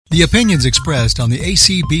The opinions expressed on the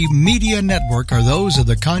ACB Media Network are those of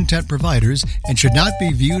the content providers and should not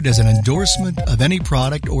be viewed as an endorsement of any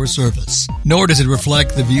product or service. Nor does it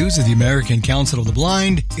reflect the views of the American Council of the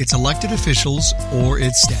Blind, its elected officials, or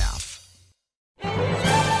its staff.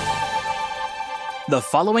 The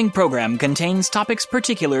following program contains topics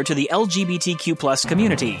particular to the LGBTQ+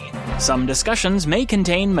 community. Some discussions may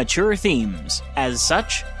contain mature themes. As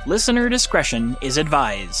such, listener discretion is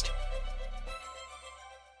advised.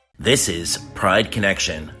 This is Pride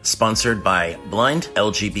Connection, sponsored by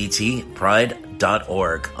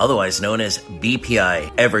blindlgbtpride.org, otherwise known as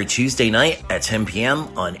BPI, every Tuesday night at 10 p.m.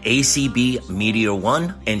 on ACB Media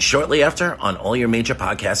One, and shortly after on all your major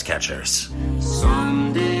podcast catchers.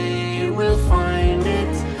 Someday we'll find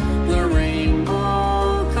it, the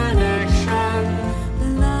rainbow connection, the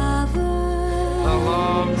lovers,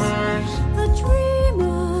 the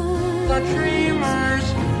dreamers,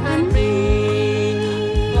 and me.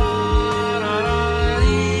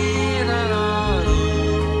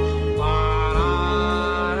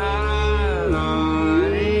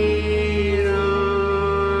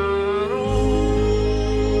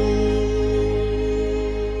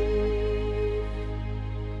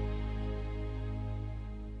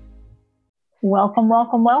 Welcome,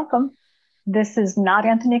 welcome, welcome. This is not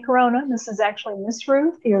Anthony Corona. This is actually Miss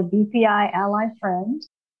Ruth, your BPI ally friend.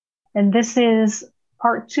 And this is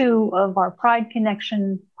part 2 of our Pride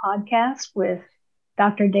Connection podcast with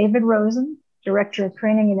Dr. David Rosen, Director of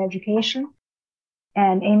Training and Education,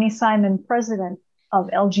 and Amy Simon, President of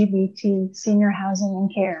LGBT Senior Housing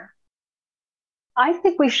and Care. I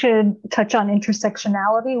think we should touch on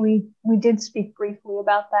intersectionality. We did speak briefly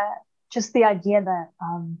about that. Just the idea that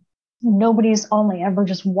nobody's only ever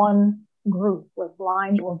just one group, we're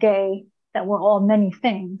blind or gay, that we're all many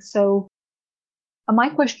things. So my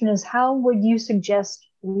question is, how would you suggest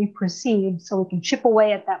we proceed so we can chip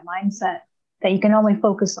away at that mindset that you can only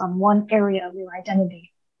focus on one area of your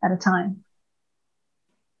identity at a time?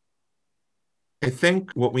 I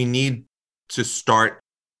think what we need to start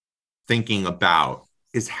thinking about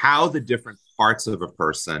is how the different parts of a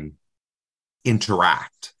person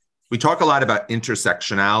interact. We talk a lot about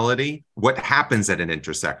intersectionality. What happens at an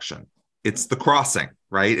intersection? It's the crossing,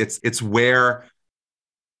 right? It's where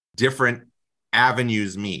different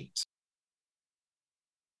avenues meet.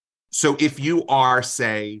 So if you are,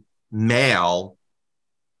 say, male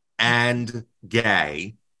and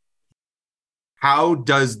gay, how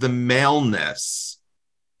does the maleness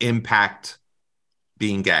impact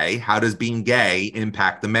being gay? How does being gay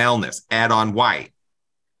impact the maleness? Add on white.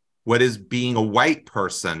 What is being a white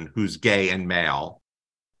person who's gay and male?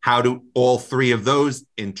 How do all three of those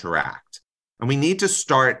interact? And we need to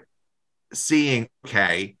start seeing,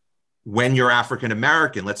 okay, when you're African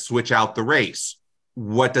American, let's switch out the race.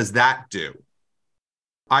 What does that do?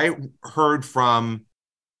 I heard from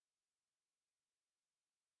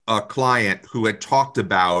a client who had talked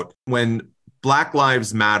about when Black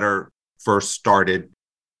Lives Matter first started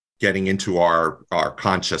getting into our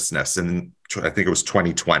consciousness, and I think it was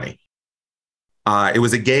 2020. It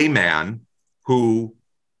was a gay man who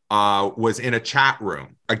was in a chat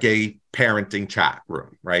room, a gay parenting chat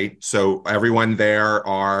room, right? So everyone there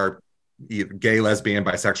are either gay, lesbian,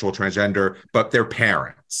 bisexual, transgender, but they're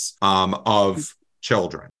parents of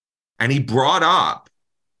children. And he brought up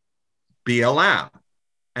BLM,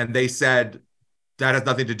 and they said, that has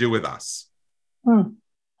nothing to do with us.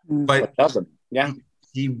 But yeah,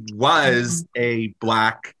 he was a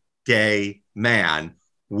Black gay man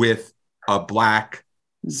with a Black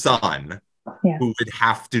son who would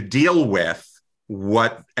have to deal with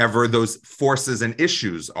whatever those forces and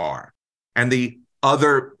issues are. And the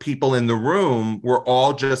other people in the room were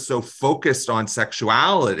all just so focused on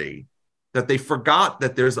sexuality that they forgot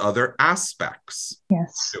that there's other aspects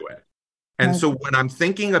to it. And so when I'm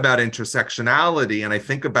thinking about intersectionality and I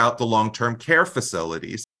think about the long-term care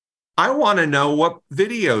facilities, I want to know what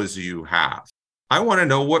videos you have. I want to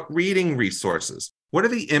know what reading resources. What are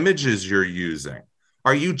the images you're using?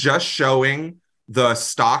 Are you just showing the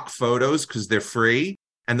stock photos because they're free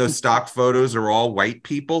and those stock photos are all white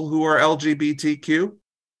people who are LGBTQ?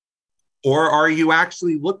 Or are you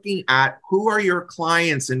actually looking at who are your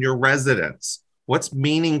clients and your residents? What's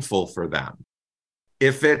meaningful for them?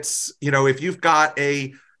 If it's, if you've got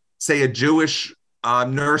a Jewish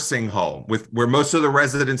nursing home where most of the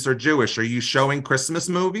residents are Jewish, are you showing Christmas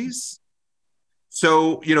movies?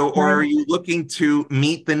 So, or are you looking to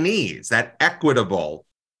meet the needs, that equitable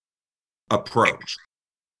approach?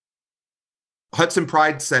 Hudson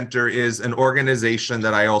Pride Center is an organization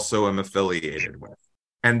that I also am affiliated with.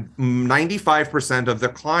 And 95% of the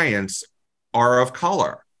clients are of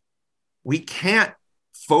color. We can't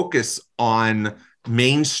focus on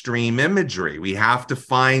mainstream imagery. We have to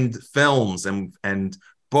find films and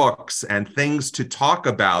books and things to talk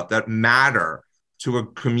about that matter to a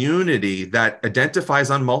community that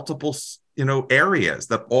identifies on multiple, areas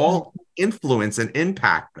that all influence and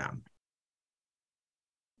impact them.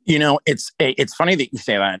 It's funny that you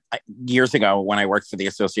say that. Years ago, when I worked for the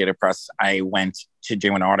Associated Press, I went to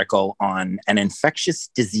do an article on an infectious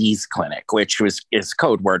disease clinic, which is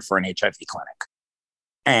code word for an HIV clinic.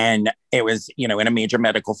 And it was, in a major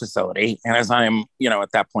medical facility. And as I'm,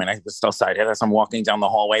 at that point, I was still sighted. As I'm walking down the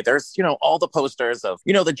hallway, there's, all the posters of,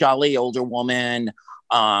 the jolly older woman,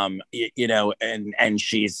 and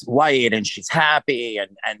she's white and she's happy. And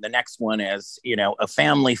the next one is, a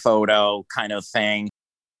family photo kind of thing.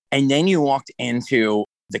 And then you walked into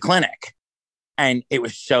the clinic and it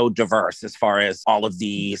was so diverse as far as all of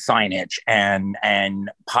the signage and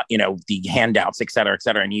the handouts, et cetera, et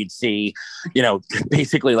cetera. And you'd see,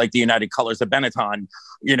 basically like the United Colors of Benetton,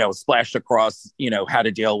 splashed across, how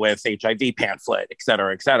to deal with HIV pamphlet, et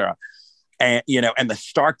cetera, et cetera. And, and the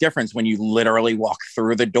stark difference when you literally walk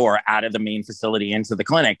through the door out of the main facility into the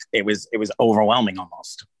clinic, it was overwhelming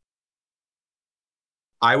almost.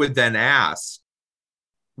 I would then ask,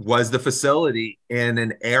 was the facility in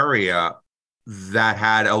an area that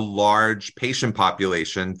had a large patient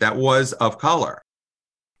population that was of color?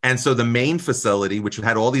 And so the main facility, which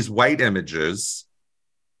had all these white images,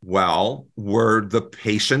 were the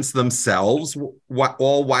patients themselves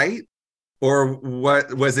all white? Or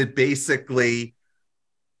what was it basically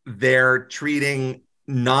they're treating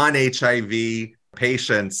non-HIV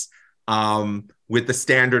patients with the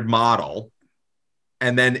standard model?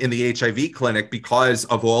 And then in the HIV clinic, because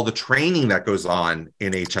of all the training that goes on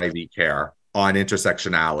in HIV care on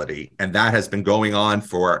intersectionality, and that has been going on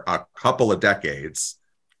for a couple of decades,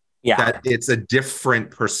 that it's a different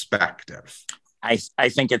perspective. I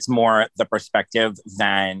think it's more the perspective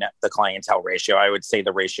than the clientele ratio. I would say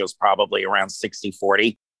the ratio is probably around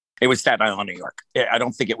 60-40. It was Staten Island, New York. I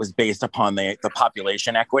don't think it was based upon the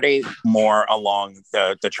population equity, more along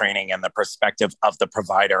the training and the perspective of the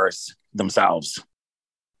providers themselves.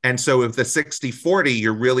 And so if the 60-40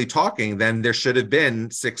 you're really talking, then there should have been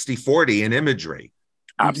 60-40 in imagery.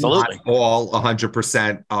 Absolutely. Not all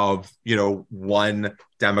 100% of, one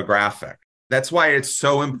demographic. That's why it's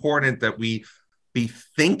so important that we be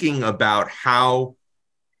thinking about how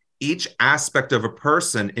each aspect of a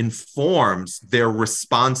person informs their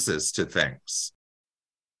responses to things.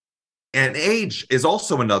 And age is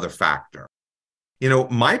also another factor.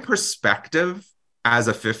 My perspective as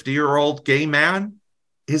a 50-year-old gay man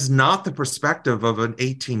is not the perspective of an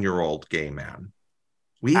 18-year-old gay man.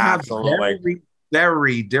 We have very,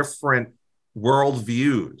 very different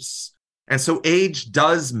worldviews. And so age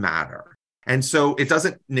does matter. And so it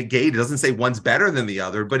doesn't negate, it doesn't say one's better than the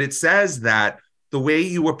other, but it says that the way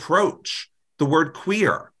you approach the word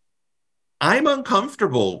queer, I'm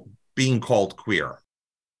uncomfortable being called queer.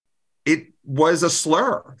 It was a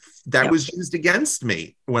slur that was used against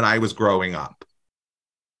me when I was growing up.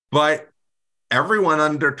 But everyone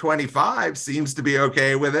under 25 seems to be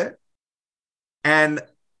okay with it. And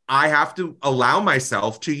I have to allow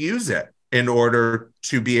myself to use it in order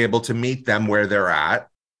to be able to meet them where they're at.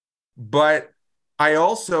 But I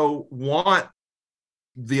also want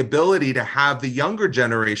the ability to have the younger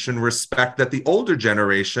generation respect that the older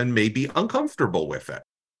generation may be uncomfortable with it.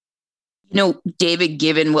 David,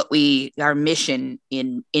 given our mission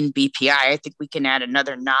in BPI, I think we can add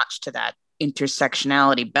another notch to that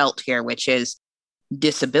intersectionality belt here, which is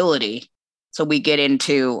disability. So we get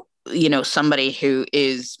into, somebody who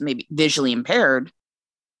is maybe visually impaired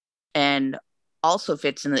and also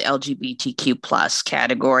fits in the LGBTQ plus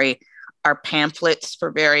category. Are pamphlets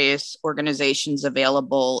for various organizations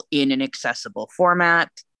available in an accessible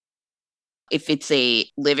format? If it's a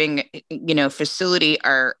living, facility,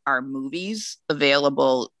 are movies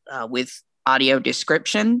available with audio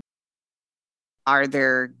description? Are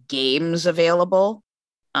there games available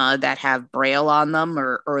that have Braille on them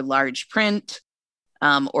or large print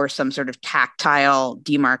or some sort of tactile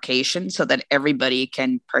demarcation so that everybody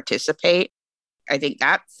can participate? I think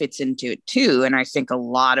that fits into it too. And I think a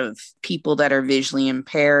lot of people that are visually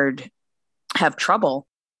impaired have trouble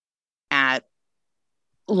at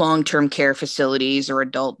long-term care facilities or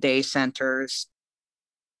adult day centers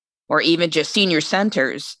or even just senior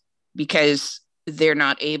centers because they're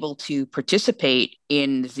not able to participate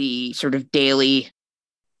in the sort of daily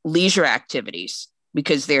leisure activities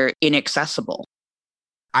because they're inaccessible.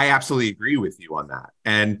 I absolutely agree with you on that.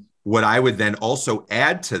 And what I would then also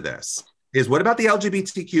add to this is, what about the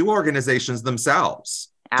LGBTQ organizations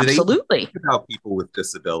themselves? Absolutely. Do they think about people with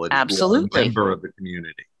disability? Absolutely. Who are a member of the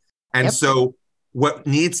community. And Yep. so what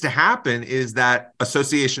needs to happen is that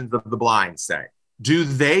associations of the blind say, do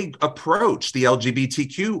they approach the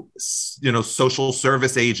LGBTQ, social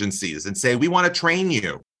service agencies and say, we want to train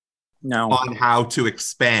you on how to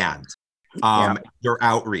expand your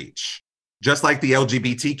outreach? Just like the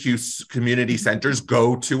LGBTQ community centers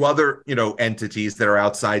go to other, entities that are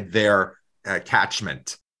outside their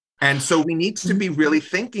catchment. And so we need to be really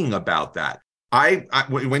thinking about that.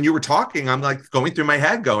 When you were talking, I'm like going through my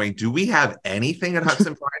head going, do we have anything at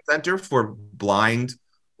Hudson Pride Center for blind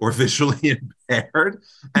or visually impaired?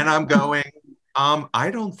 And I'm going, I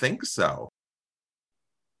don't think so.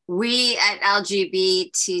 We at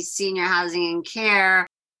LGBT Senior Housing and Care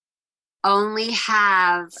only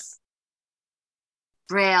have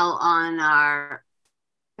Braille on our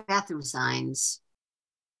bathroom signs.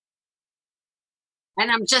 And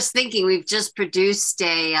I'm just thinking, we've just produced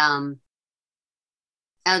a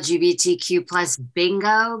LGBTQ plus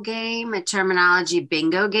bingo game, a terminology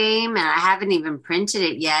bingo game, and I haven't even printed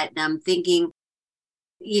it yet. And I'm thinking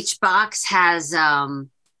each box has a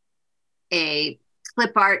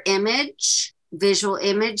clip art image, visual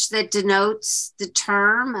image that denotes the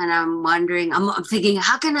term. And I'm wondering, I'm thinking,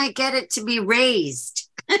 how can I get it to be raised?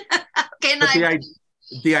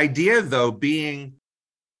 The idea, though, being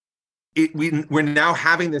we're now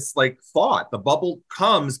having this thought. The bubble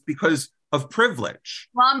comes because of privilege.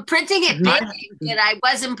 Well, I'm printing it big, and I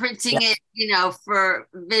wasn't printing it, for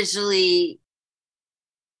visually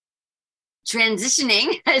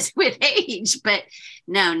transitioning as with age, but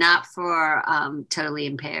no, not for totally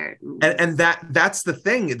impaired. And that's the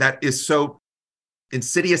thing that is so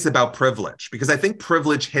insidious about privilege, because I think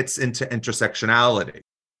privilege hits into intersectionality.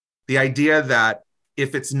 The idea that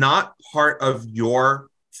if it's not part of your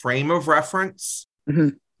frame of reference,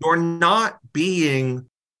 you're not being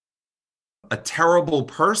a terrible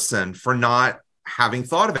person for not having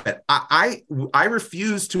thought of it. I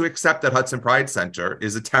refuse to accept that Hudson Pride Center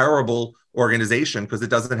is a terrible organization because it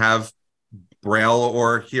doesn't have Braille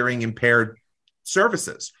or hearing impaired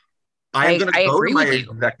services. I'm going to go to my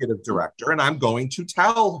executive director and I'm going to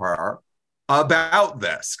tell her about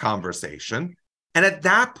this conversation. And at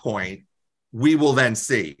that point, we will then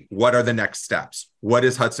see what are the next steps. What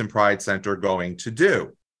is Hudson Pride Center going to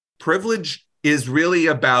do? Privilege is really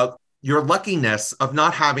about your luckiness of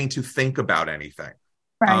not having to think about anything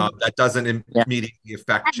that doesn't immediately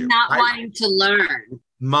affect you. Not wanting to learn.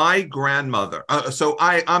 My grandmother, so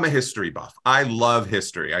I'm a history buff. I love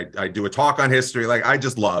history. I do a talk on history. I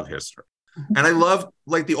just love history. And I love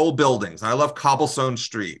the old buildings. I love cobblestone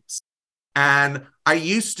streets. And I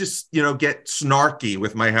used to, get snarky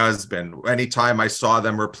with my husband anytime I saw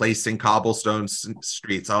them replacing cobblestone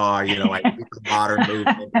streets. I hate the modern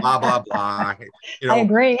movement, blah, blah, blah. I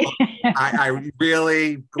agree. I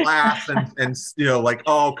really glass and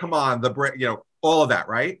oh, come on, the brick, all of that,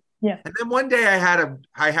 right? Yeah. And then one day I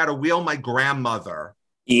had to wheel my grandmother.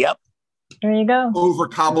 Yep. There you go. Over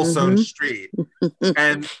cobblestone street.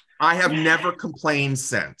 And I have never complained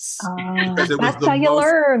since. Because that's how you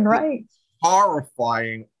learn, right?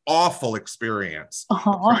 Horrifying, awful experience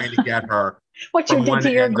trying to get her. What you did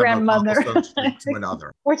to your grandmother. To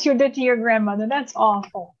another. What you did to your grandmother. That's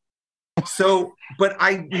awful. So, but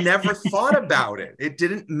I never thought about it. It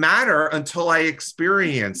didn't matter until I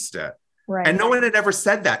experienced it. Right. And no one had ever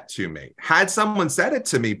said that to me. Had someone said it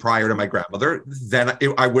to me prior to my grandmother, then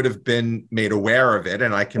I would have been made aware of it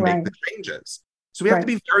and I can make the changes. So we have to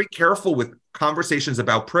be very careful with conversations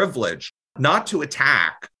about privilege, not to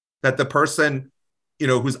attack that the person,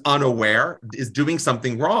 who's unaware is doing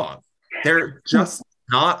something wrong. They're just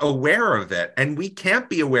not aware of it. And we can't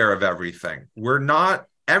be aware of everything. We're not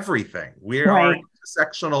everything. We are an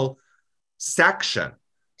intersectional section.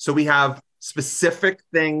 So we have specific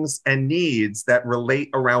things and needs that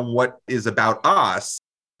relate around what is about us.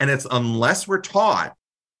 And it's unless we're taught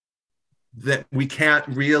that we can't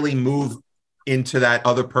really move into that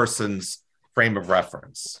other person's frame of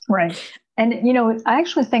reference. Right. And, I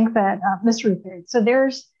actually think that, Ms. Ruth, so there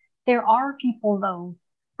are people, though,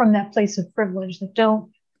 from that place of privilege that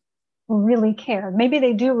don't really care. Maybe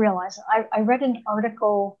they do realize it. I read an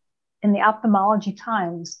article in the Ophthalmology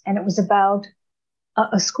Times, and it was about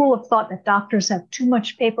a school of thought that doctors have too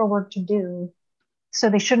much paperwork to do, so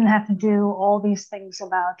they shouldn't have to do all these things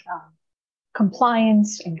about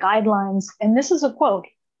compliance and guidelines. And this is a quote.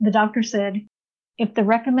 The doctor said, if the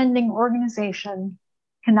recommending organization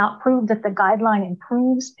cannot prove that the guideline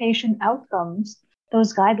improves patient outcomes,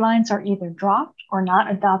 those guidelines are either dropped or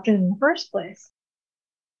not adopted in the first place.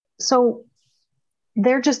 So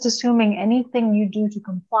they're just assuming anything you do to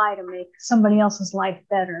comply to make somebody else's life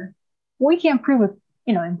better, we can't prove it,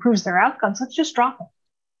 improves their outcomes. Let's just drop it.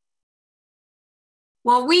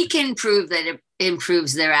 Well, we can prove that it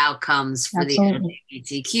improves their outcomes for Absolutely. the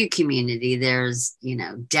LGBTQ community. There's,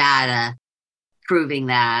 data proving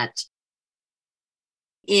that.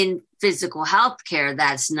 In physical health care,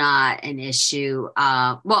 that's not an issue.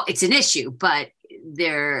 Well, it's an issue, but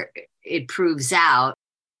it proves out.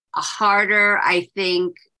 Harder, I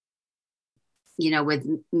think, with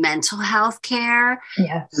mental health care.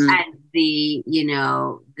 Yes. And the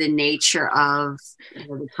nature of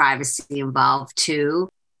the privacy involved too.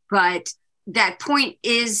 But that point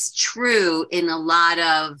is true in a lot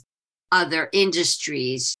of other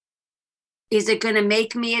industries. Is it going to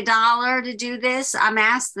make me $1 to do this? I'm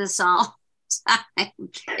asked this all the time.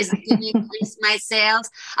 Is it going to increase my sales?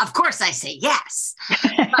 Of course I say yes.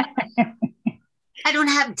 But I don't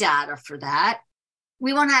have data for that.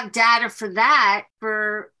 We won't have data for that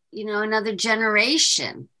for, another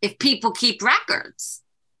generation if people keep records.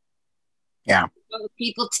 Yeah.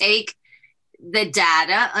 People take the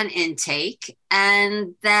data on intake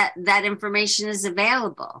and that information is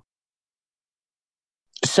available.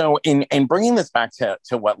 So in bringing this back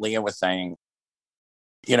to what Leah was saying,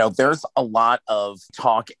 there's a lot of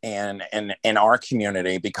talk in our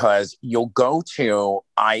community because you'll go to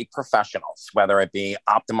eye professionals, whether it be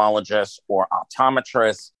ophthalmologists or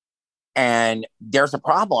optometrists, and there's a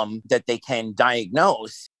problem that they can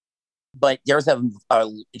diagnose, but there's a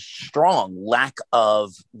strong lack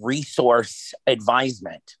of resource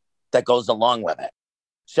advisement that goes along with it.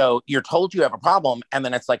 So you're told you have a problem, and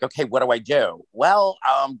then it's like, okay, what do I do? Well,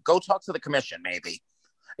 go talk to the commission, maybe.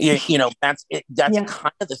 That's it. That's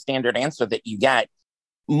kind of the standard answer that you get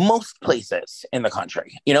most places in the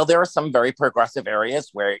country. There are some very progressive areas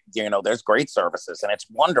where, there's great services and it's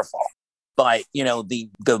wonderful. But,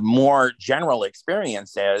 the more general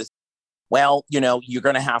experience is, well, you're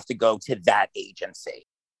going to have to go to that agency.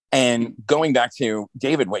 And going back to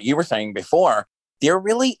David, what you were saying before, there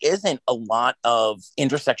really isn't a lot of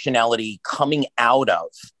intersectionality coming out of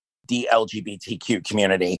the LGBTQ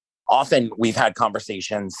community. Often we've had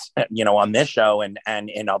conversations, on this show and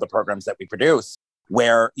in other programs that we produce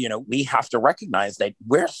where, we have to recognize that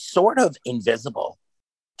we're sort of invisible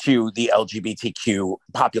to the LGBTQ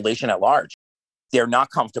population at large. They're not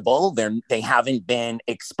comfortable. They haven't been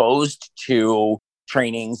exposed to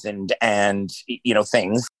trainings and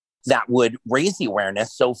things that would raise the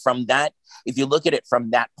awareness. So from that, if you look at it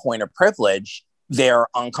from that point of privilege, they're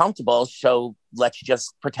uncomfortable. So let's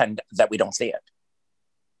just pretend that we don't see it.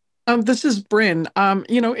 This is Bryn.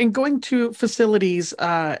 In going to facilities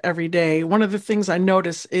every day, one of the things I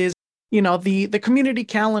notice is, the community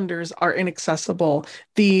calendars are inaccessible.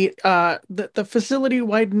 The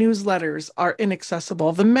facility-wide newsletters are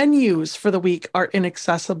inaccessible. The menus for the week are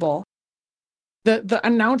inaccessible. The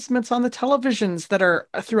announcements on the televisions that are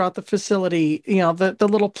throughout the facility, the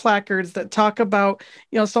little placards that talk about,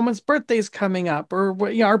 someone's birthday's coming up or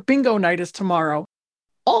our bingo night is tomorrow.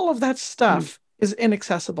 All of that stuff is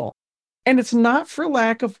inaccessible. And it's not for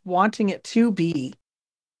lack of wanting it to be.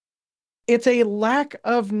 It's a lack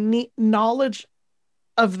of knowledge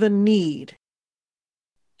of the need.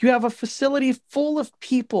 You have a facility full of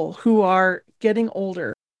people who are getting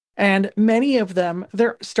older, and many of them,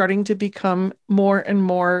 they're starting to become more and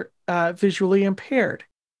more visually impaired.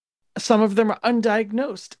 Some of them are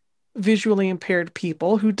undiagnosed visually impaired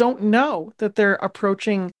people who don't know that they're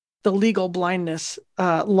approaching the legal blindness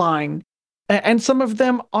line. And some of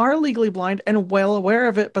them are legally blind and well aware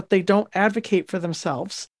of it, but they don't advocate for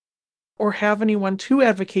themselves or have anyone to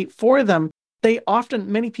advocate for them.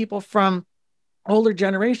 Many people from older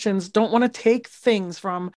generations don't want to take things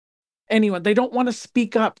from anyone. They don't want to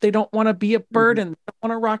speak up. They don't want to be a burden. They don't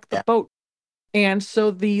want to rock the boat. And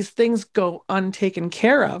so these things go untaken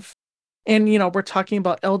care of. And, we're talking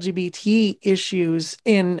about LGBT issues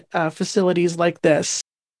in facilities like this.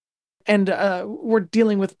 And we're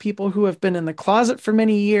dealing with people who have been in the closet for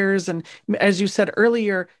many years. And as you said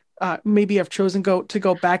earlier, maybe have chosen to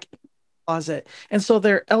go back in the closet. And so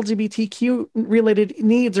their LGBTQ related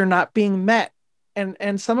needs are not being met.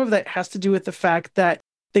 And some of that has to do with the fact that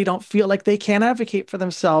they don't feel like they can advocate for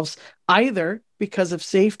themselves, either because of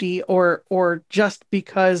safety or just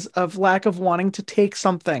because of lack of wanting to take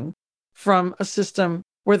something from a system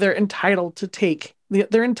where they're entitled to take.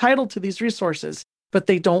 They're entitled to these resources, but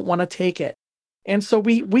they don't want to take it. And so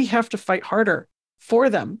we have to fight harder for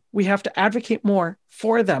them. We have to advocate more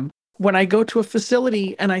for them. When I go to a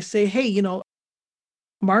facility and I say, hey,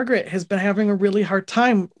 Margaret has been having a really hard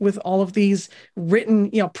time with all of these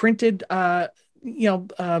written, printed,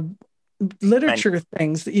 literature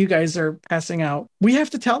things that you guys are passing out, we have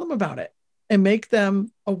to tell them about it and make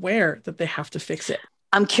them aware that they have to fix it.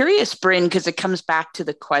 I'm curious, Bryn, because it comes back to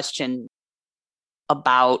the question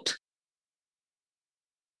about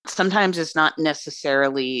sometimes it's not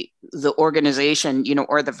necessarily the organization,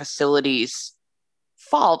 or the facility's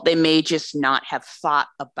fault. They may just not have thought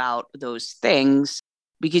about those things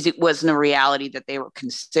because it wasn't a reality that they were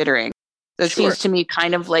considering. So it seems to me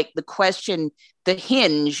kind of like the question, the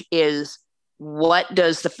hinge is, what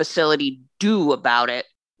does the facility do about it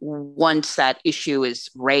once that issue is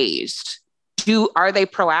raised? Are they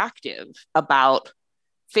proactive about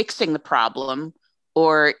fixing the problem,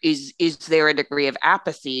 or is there a degree of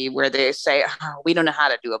apathy where they say, we don't know how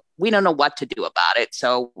to do it, we don't know what to do about it,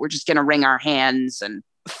 so we're just going to wring our hands and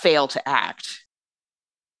fail to act?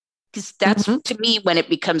 Because that's to me when it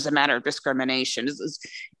becomes a matter of discrimination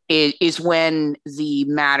is when the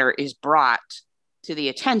matter is brought to the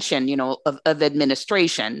attention, of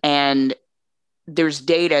administration, and there's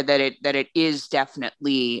data that it is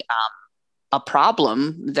definitely a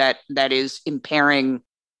problem that is impairing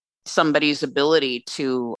somebody's ability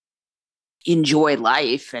to enjoy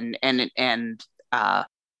life and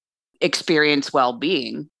experience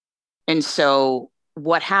well-being. And so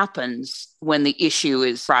what happens when the issue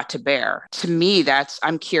is brought to bear? To me,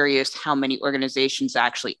 I'm curious how many organizations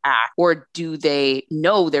actually act, or do they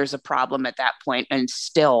know there's a problem at that point and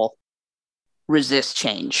still resist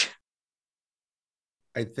change?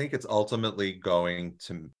 I think it's ultimately going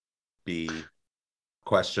to be a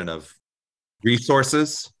question of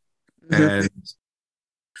resources and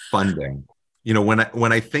funding.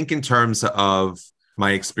 When I think in terms of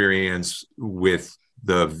my experience with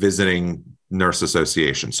the Visiting Nurse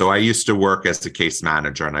Association. So I used to work as a case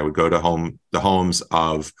manager, and I would go to the homes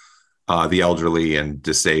of the elderly and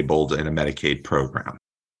disabled in a Medicaid program.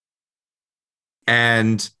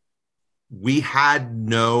 And we had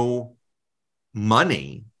no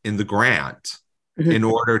money in the grant in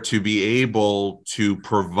order to be able to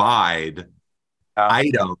provide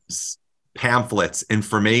items, pamphlets,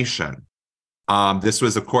 information. This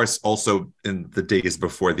was, of course, also in the days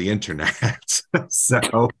before the internet.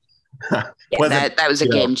 So that was a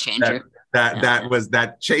game changer.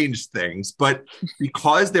 That changed things. But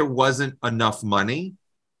because there wasn't enough money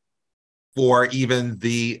for even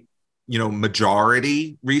the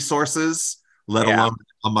majority resources, let alone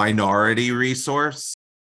a minority resource,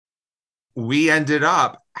 we ended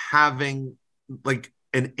up having like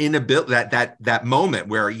an inability, that moment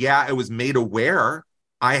where it was made aware.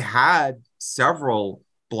 I had several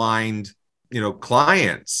blind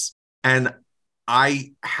clients, and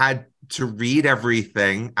I had to read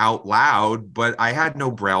everything out loud, but I had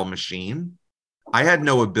no Braille machine. I had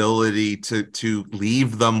no ability to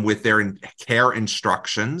leave them with their care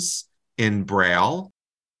instructions in Braille.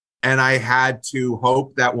 And I had to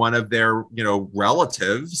hope that one of their,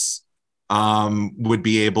 relatives would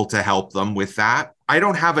be able to help them with that. I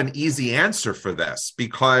don't have an easy answer for this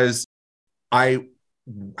because I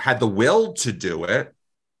had the will to do it,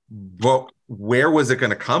 but where was it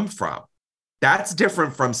going to come from? That's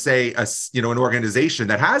different from, say, an organization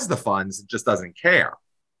that has the funds and just doesn't care.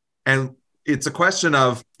 And it's a question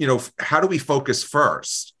of, how do we focus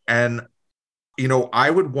first? And, I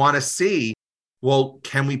would want to see, well,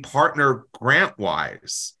 can we partner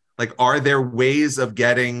grant-wise? Like, are there ways of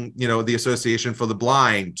getting, the Association for the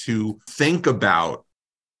Blind to think about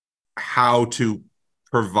how to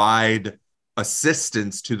provide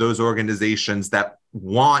assistance to those organizations that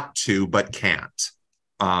want to but can't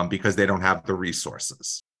because they don't have the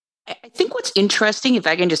resources? I think what's interesting, if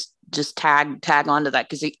I can just tag onto that,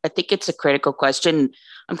 because I think it's a critical question.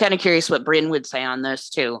 I'm kind of curious what Bryn would say on this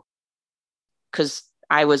too, because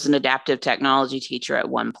I was an adaptive technology teacher at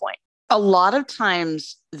one point. A lot of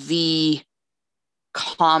times the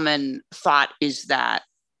common thought is that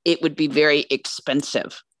it would be very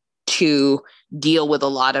expensive to deal with a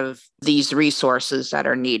lot of these resources that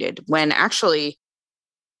are needed, when actually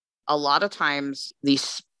a lot of times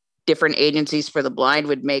these different agencies for the blind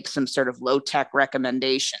would make some sort of low-tech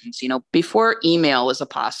recommendations. Before email was a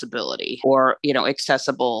possibility, or,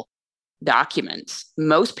 accessible documents,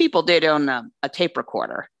 most people did own a tape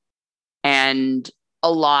recorder. And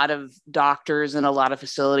a lot of doctors and a lot of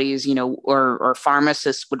facilities, or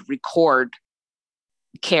pharmacists would record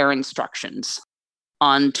care instructions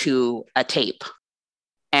onto a tape.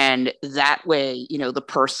 And that way, the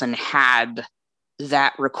person had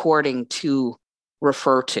that recording to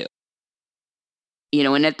refer to.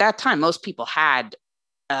 And at that time, most people had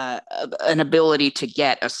an ability to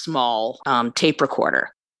get a small tape recorder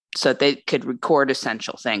so that they could record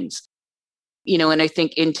essential things. And I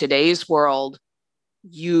think in today's world,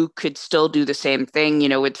 you could still do the same thing,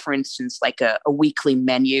 with, for instance, like a weekly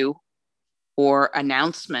menu or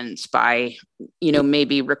announcements by,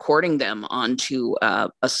 maybe recording them onto a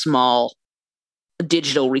small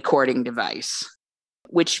digital recording device,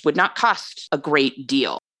 which would not cost a great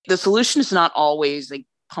deal. The solution is not always like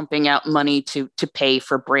pumping out money to pay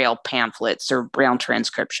for Braille pamphlets or Braille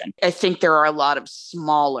transcription. I think there are a lot of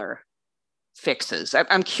smaller fixes.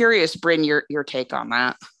 I'm curious, Bryn, your take on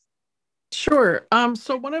that. Sure.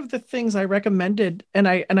 So one of the things I recommended, and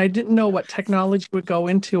I didn't know what technology would go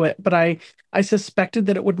into it, but I suspected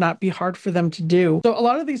that it would not be hard for them to do. So a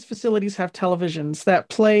lot of these facilities have televisions that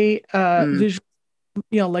play visual,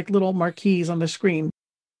 like little marquees on the screen.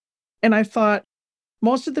 And I thought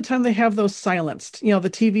most of the time they have those silenced. The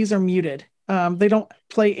TVs are muted. They don't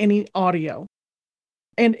play any audio.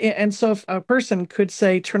 And so if a person could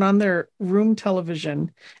say, turn on their room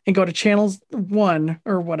television and go to channels 1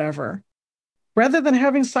 or whatever, rather than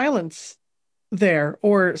having silence there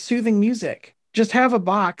or soothing music, just have a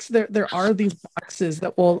box. There are these boxes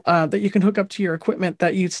that will that you can hook up to your equipment,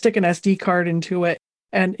 that you stick an SD card into it,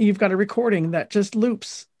 and you've got a recording that just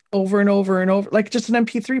loops over and over and over, like just an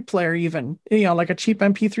MP3 player, even, like a cheap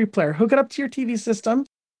MP3 player. Hook it up to your TV system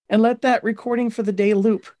and let that recording for the day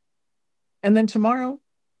loop. And then tomorrow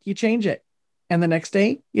you change it. And the next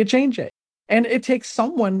day you change it. And it takes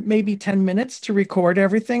someone maybe 10 minutes to record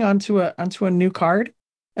everything onto a new card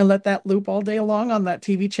and let that loop all day long on that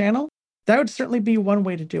TV channel. That would certainly be one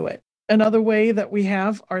way to do it. Another way that we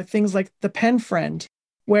have are things like the Pen Friend,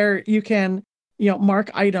 where you can,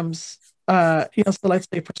 mark items, so let's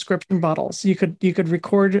say prescription bottles. You could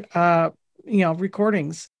record,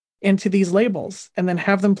 recordings into these labels and then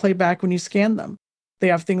have them play back when you scan them. They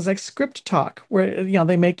have things like Script Talk, where,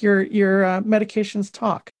 they make your medications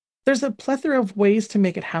talk. There's a plethora of ways to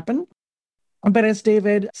make it happen. But as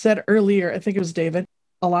David said earlier, I think it was David,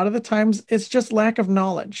 a lot of the times it's just lack of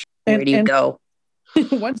knowledge. Where do you go?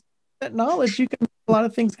 Once that knowledge, you can make a lot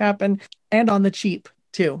of things happen, and on the cheap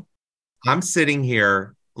too. I'm sitting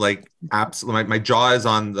here like absolutely, my jaw is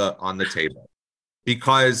on the table,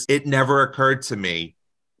 because it never occurred to me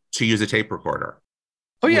to use a tape recorder.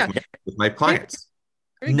 Oh yeah, with my clients.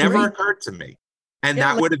 Never occurred to me. And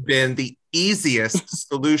that would have been the easiest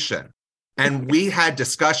solution. And we had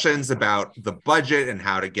discussions about the budget and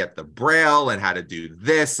how to get the Braille and how to do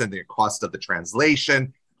this and the cost of the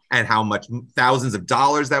translation and how much thousands of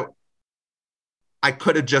dollars that I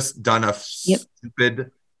could have just done a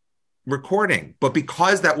stupid recording. But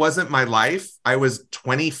because that wasn't my life, I was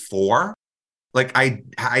 24. Like I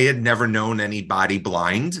had never known anybody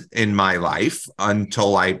blind in my life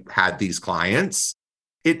until I had these clients.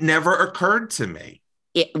 It never occurred to me.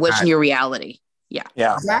 It wasn't your reality. Yeah.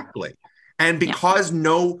 Exactly. And because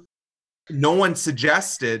no one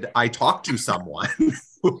suggested I talk to someone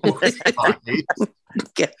who was blind,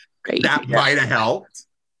 that might have helped.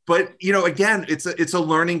 But, again, it's a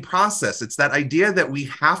learning process. It's that idea that we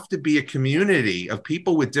have to be a community of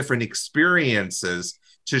people with different experiences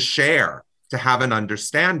to share, to have an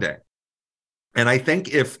understanding. And I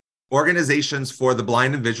think if organizations for the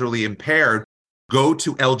blind and visually impaired go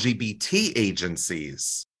to LGBT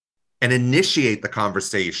agencies and initiate the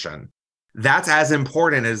conversation, that's as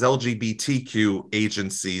important as LGBTQ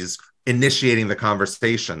agencies initiating the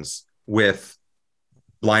conversations with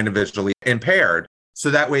blind and visually impaired. So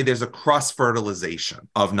that way there's a cross-fertilization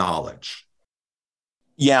of knowledge.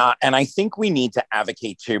 Yeah, and I think we need to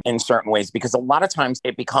advocate too in certain ways, because a lot of times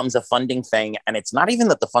it becomes a funding thing, and it's not even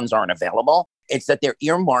that the funds aren't available. It's that they're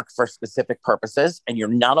earmarked for specific purposes, and you're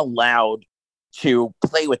not allowed to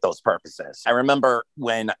play with those purposes. I remember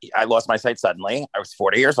when I lost my sight suddenly, I was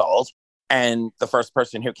 40 years old, and the first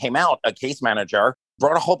person who came out, a case manager,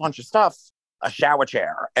 brought a whole bunch of stuff, a shower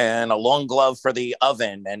chair and a long glove for the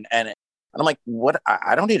oven. And I'm like, what?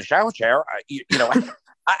 I don't need a shower chair.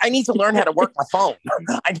 I need to learn how to work my phone.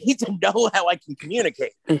 I need to know how I can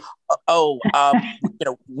communicate. We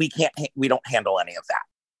don't handle any of that.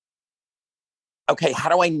 Okay, how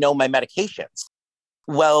do I know my medications?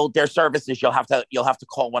 Well, there's services you'll have to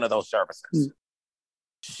call one of those services.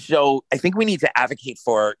 So I think we need to advocate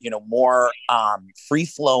for, more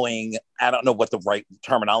free-flowing, I don't know what the right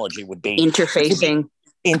terminology would be.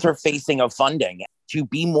 Interfacing of funding, to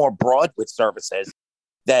be more broad with services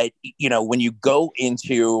that, when you go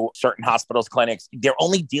into certain hospitals, clinics, they're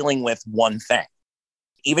only dealing with one thing.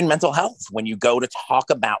 Even mental health, when you go to talk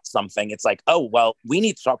about something, it's like, oh, well, we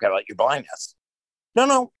need to talk about your blindness.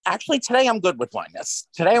 No, actually, today I'm good with blindness.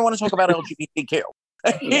 Today I want to talk about LGBTQ.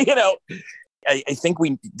 I think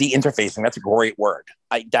the interfacing, that's a great word.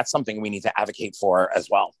 That's something we need to advocate for as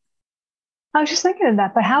well. I was just thinking of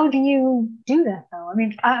that, but how do you do that though? I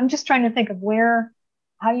mean, I'm just trying to think of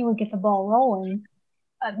how you would get the ball rolling.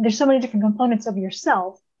 There's so many different components of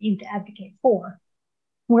yourself you need to advocate for.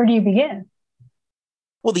 Where do you begin?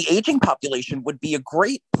 Well, the aging population would be a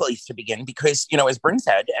great place to begin because, as Bryn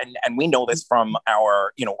said, and we know this from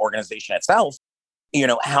our, organization itself,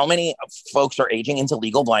 how many folks are aging into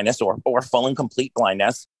legal blindness or full and complete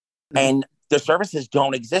blindness. Mm-hmm. And the services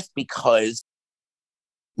don't exist because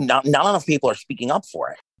not enough people are speaking up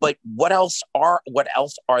for it. But what else are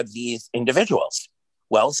these individuals?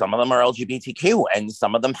 Well, some of them are LGBTQ and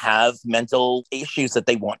some of them have mental issues that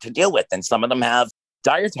they want to deal with. And some of them have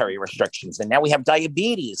dietary restrictions. And now we have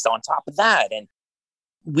diabetes on top of that. And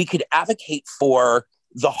we could advocate for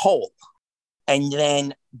the whole and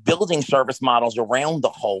then building service models around the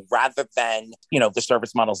whole rather than, the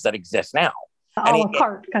service models that exist now. A la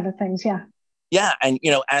carte kind of things. Yeah. Yeah. And,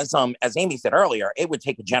 as Amy said earlier, it would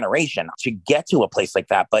take a generation to get to a place like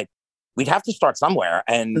that, but we'd have to start somewhere.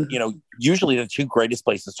 And, usually the two greatest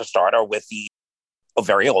places to start are with the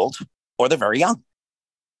very old or the very young.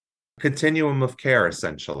 Continuum of care,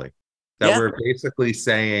 essentially. That we're basically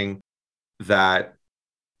saying that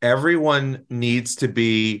everyone needs to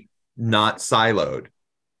be not siloed,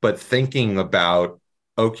 but thinking about,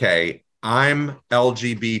 okay, I'm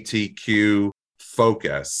LGBTQ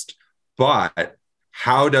focused, but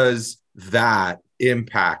how does that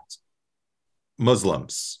impact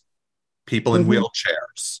Muslims, people in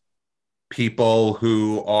wheelchairs, people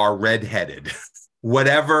who are redheaded,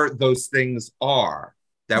 whatever those things are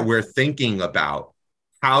that we're thinking about?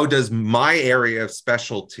 How does my area of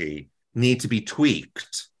specialty need to be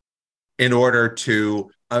tweaked in order to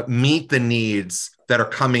meet the needs that are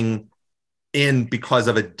coming in because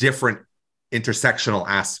of a different intersectional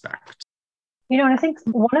aspect? And I think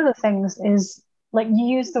one of the things is, like, you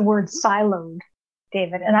use the word siloed,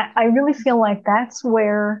 David, and I really feel like that's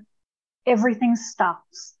where everything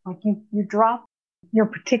stops. Like you drop your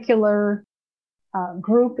particular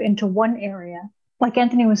group into one area. Like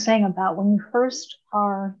Anthony was saying about when you first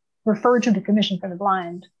are referred to the Commission for the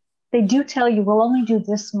Blind, they do tell you, we'll only do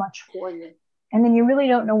this much for you. And then you really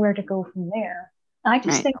don't know where to go from there. And I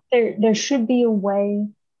just think there should be a way.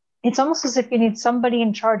 It's almost as if you need somebody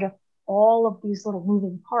in charge of all of these little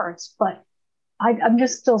moving parts, but I'm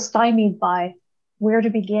just still stymied by where to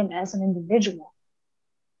begin as an individual.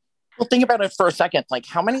 Well, think about it for a second. Like,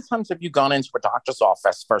 how many times have you gone into a doctor's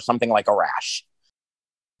office for something like a rash?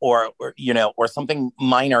 Or something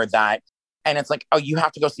minor and it's like, oh, you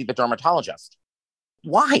have to go see the dermatologist.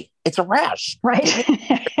 Why? It's a rash. Right.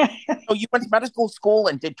 So you went to medical school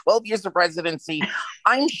and did 12 years of residency.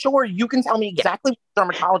 I'm sure you can tell me exactly what the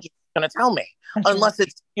dermatologist is going to tell me, unless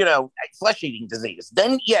it's, flesh-eating disease.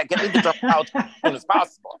 Then, get me the dermatologist as soon as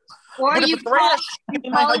possible. Or but if it's a rash, give me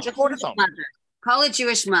my hydrocortisone. Call a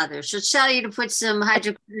Jewish mother. She'll tell you to put some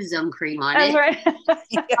hydrocortisone cream on it. That's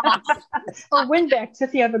right. Or Windex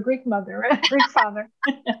if you have a Greek mother, a Greek father.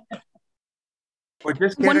 Or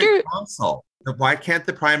just get a consult. Why can't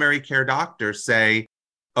the primary care doctor say,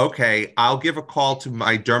 okay, I'll give a call to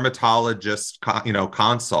my dermatologist,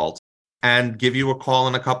 consult, and give you a call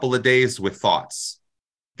in a couple of days with thoughts?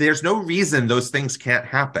 There's no reason those things can't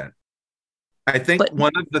happen. I think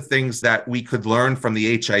one of the things that we could learn from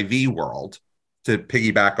the HIV world, to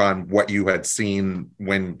piggyback on what you had seen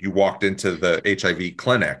when you walked into the HIV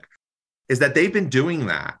clinic, is that they've been doing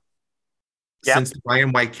that since the Black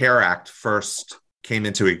and White Care Act first came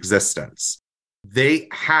into existence. They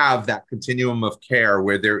have that continuum of care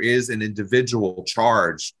where there is an individual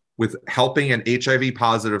charged with helping an HIV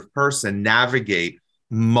positive person navigate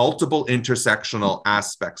multiple intersectional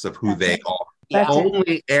aspects of who they are. The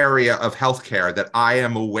only area of healthcare that I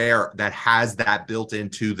am aware that has that built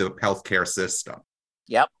into the healthcare system.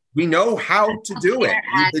 Yep. We know how to do it.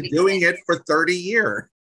 We've been doing it for 30 years.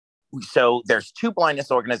 So there's two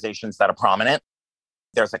blindness organizations that are prominent.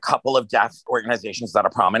 There's a couple of deaf organizations that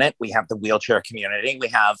are prominent. We have the wheelchair community. We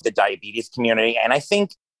have the diabetes community. And I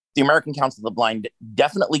think the American Council of the Blind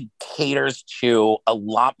definitely caters to a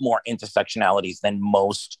lot more intersectionalities than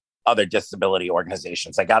most other disability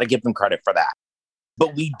organizations. I got to give them credit for that.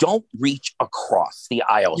 But we don't reach across the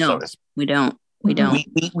aisle, so to speak. We don't.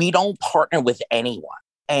 We don't partner with anyone.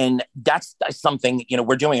 And that's something,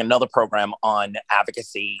 we're doing another program on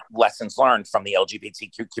advocacy lessons learned from the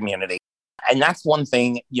LGBTQ community. And that's one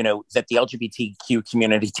thing, that the LGBTQ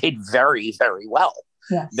community did very, very well.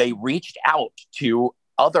 Yes. They reached out to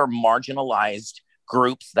other marginalized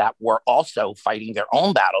groups that were also fighting their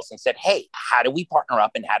own battles and said, hey, how do we partner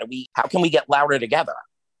up and how can we get louder together?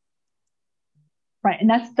 Right.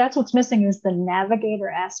 And that's what's missing is the navigator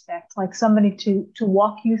aspect, like somebody to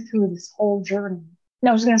walk you through this whole journey. And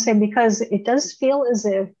I was going to say, because it does feel as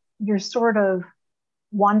if you're sort of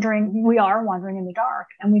we are wandering in the dark,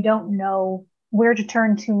 and we don't know where to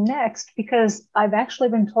turn to next, because I've actually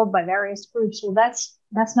been told by various groups, well, that's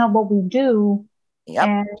not what we do. Yep.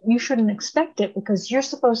 And you shouldn't expect it because you're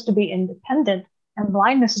supposed to be independent, and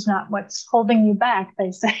blindness is not what's holding you back,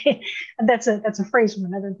 they say. And that's a phrase from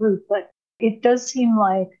another group, but it does seem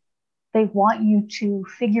like they want you to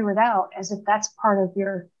figure it out as if that's part of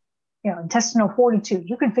your, intestinal fortitude.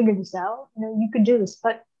 You can figure this out, you can do this.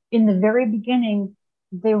 But in the very beginning,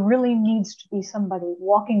 there really needs to be somebody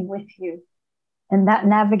walking with you, and that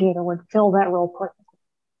navigator would fill that role perfectly.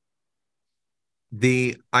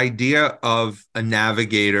 The idea of a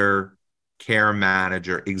navigator care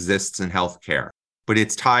manager exists in healthcare, but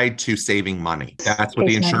it's tied to saving money. That's what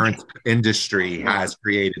the insurance industry has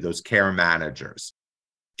created, those care managers.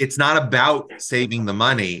 It's not about saving the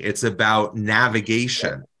money. It's about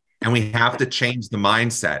navigation. And we have to change the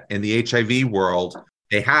mindset. In the HIV world,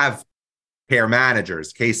 they have care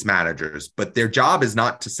managers, case managers, but their job is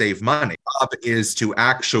not to save money. Their job is to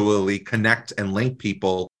actually connect and link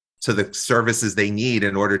people to the services they need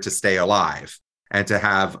in order to stay alive and to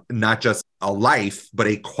have not just a life, but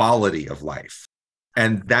a quality of life.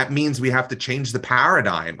 And that means we have to change the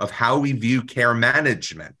paradigm of how we view care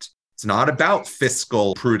management. It's not about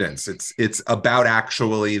fiscal prudence. It's about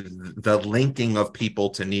actually the linking of people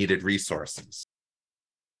to needed resources.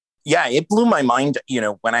 Yeah, it blew my mind,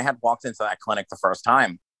 when I had walked into that clinic the first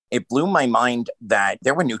time, it blew my mind that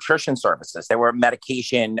there were nutrition services, there were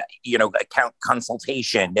medication, account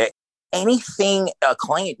consultation, anything a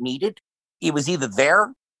client needed, it was either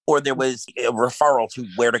there or there was a referral to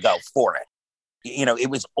where to go for it. It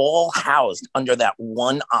was all housed under that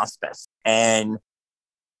one auspice. And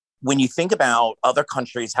when you think about other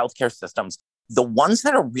countries' healthcare systems, the ones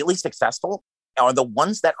that are really successful are the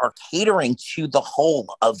ones that are catering to the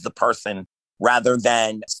whole of the person rather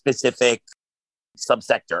than specific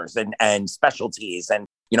subsectors and specialties and,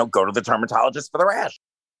 go to the dermatologist for the rash.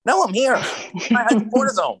 No, I'm here. I have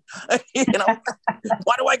cortisone.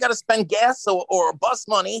 Why do I got to spend gas or bus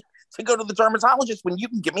money to go to the dermatologist when you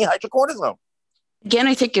can give me hydrocortisone? Again,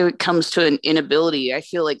 I think it comes to an inability. I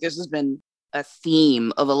feel like this has been a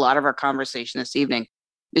theme of a lot of our conversation this evening,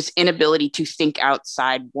 this inability to think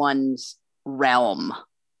outside one's realm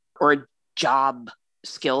or job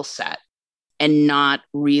skill set and not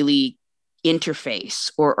really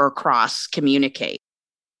interface or cross communicate.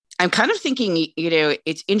 I'm kind of thinking,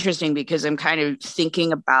 it's interesting because I'm kind of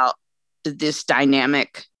thinking about this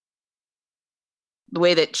dynamic, the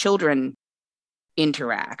way that children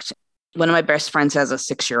interact. One of my best friends has a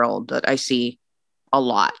 6-year-old that I see a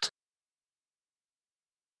lot.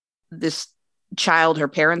 This child, her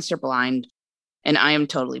parents are blind, and I am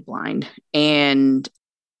totally blind. And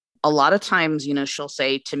a lot of times, she'll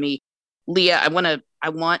say to me, Leah, I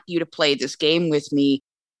want you to play this game with me.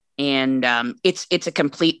 And it's a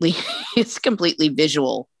completely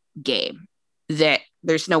visual game that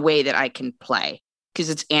there's no way that I can play because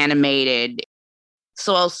it's animated.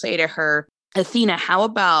 So I'll say to her, Athena, how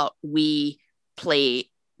about we play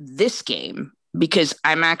this game because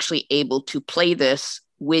I'm actually able to play this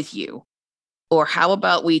with you? Or how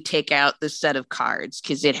about we take out this set of cards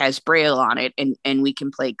because it has Braille on it and we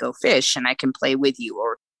can play Go Fish and I can play with you,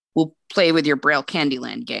 or we'll play with your Braille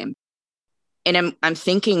Candyland game. And I'm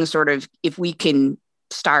thinking sort of if we can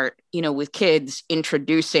start, with kids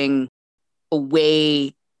introducing a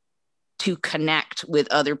way to connect with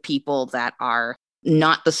other people that are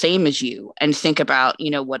not the same as you and think about,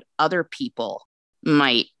 what other people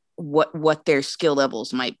might, what their skill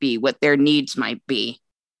levels might be, what their needs might be.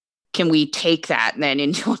 Can we take that then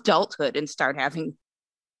into adulthood and start having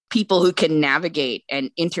people who can navigate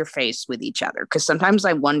and interface with each other? Because sometimes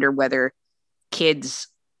I wonder whether kids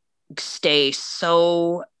stay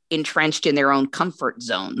so entrenched in their own comfort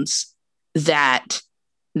zones that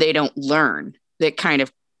they don't learn that kind of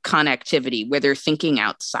connectivity where they're thinking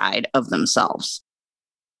outside of themselves.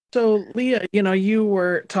 So Leah, you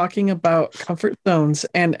were talking about comfort zones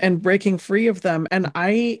and breaking free of them. And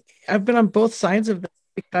I've been on both sides of this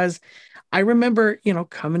because I remember,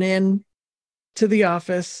 coming in to the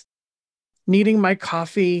office, needing my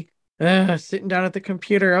coffee, sitting down at the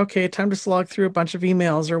computer. Okay, time to slog through a bunch of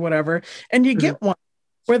emails or whatever. And you get one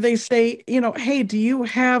where they say, hey, do you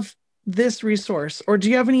have this resource? Or do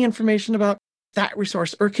you have any information about that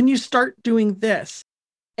resource? Or can you start doing this?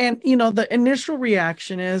 And, the initial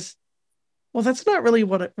reaction is, well, that's not really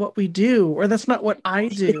what we do, or that's not what I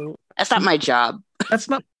do. That's not my job. That's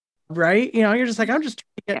not right. You're just like, I'm just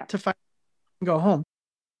trying to get to find and go home.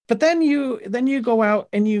 But then you go out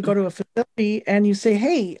and you go to a facility and you say,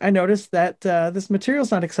 hey, I noticed that this material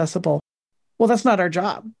is not accessible. Well, that's not our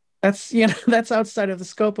job. That's, that's outside of the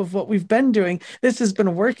scope of what we've been doing. This has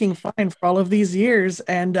been working fine for all of these years.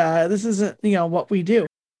 And this isn't, what we do.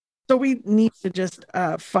 So we need to just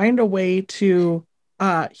find a way to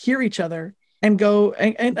hear each other and go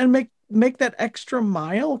and make that extra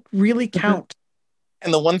mile really count.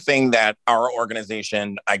 And the one thing that our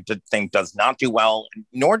organization, I did think, does not do well,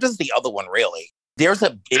 nor does the other one really, there's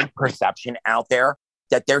a big perception out there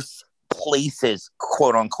that there's places,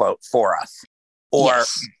 quote unquote, for us. Or,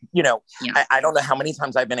 I don't know how many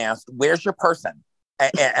times I've been asked, where's your person?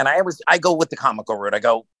 And I go with the comical route. I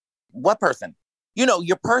go, what person?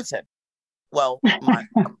 Your person. Well,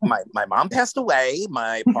 my mom passed away.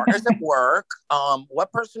 My partner's at work.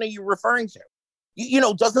 What person are you referring to?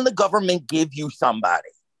 Doesn't the government give you somebody?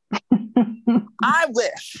 I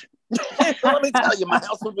wish. Let me tell you, my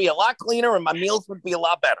house would be a lot cleaner and my meals would be a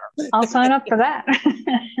lot better. I'll sign up for that.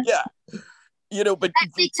 Yeah. But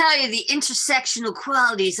let me tell you the intersectional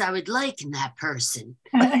qualities I would like in that person.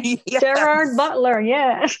 Yes. Gerard Butler,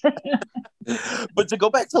 yes. But to go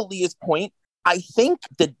back to Leah's point, I think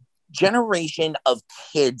the generation of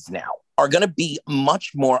kids now are going to be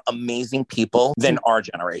much more amazing people than our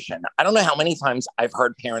generation. I don't know how many times I've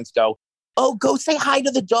heard parents go, oh, go say hi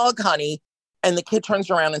to the dog, honey. And the kid turns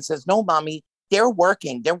around and says, no, mommy, they're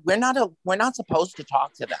working. We're not supposed to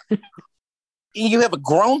talk to them. You have a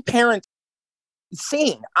grown parent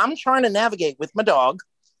saying, I'm trying to navigate with my dog,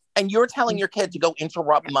 and you're telling your kid to go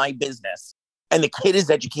interrupt my business, and the kid is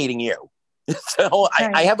educating you. So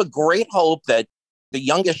I have a great hope that the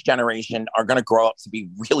youngest generation are going to grow up to be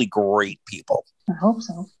really great people. I hope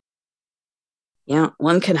so. Yeah,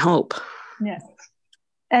 one can hope. Yes.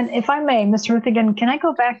 And if I may, Ms. Ruth, again, can I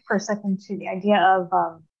go back for a second to the idea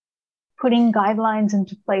of putting guidelines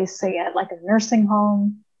into place, say at like a nursing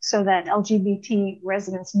home, so that LGBT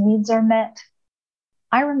residents' needs are met?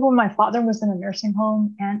 I remember when my father was in a nursing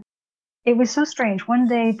home, and it was so strange. One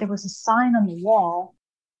day there was a sign on the wall.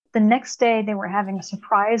 The next day they were having a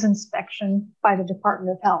surprise inspection by the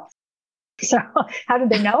Department of Health. So how did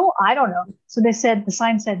they know? I don't know. So the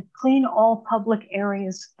sign said, clean all public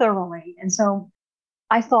areas thoroughly. And so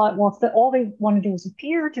I thought, well, if all they want to do is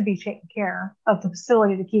appear to be taking care of the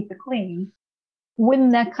facility to keep it clean,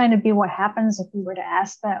 wouldn't that kind of be what happens if we were to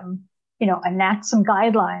ask them, enact some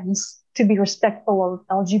guidelines to be respectful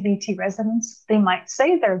of LGBT residents? They might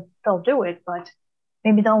say they'll do it, but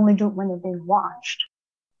maybe they'll only do it when they're being watched.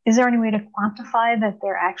 Is there any way to quantify that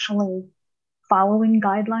they're actually following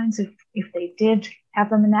guidelines if they did have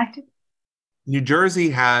them enacted? New Jersey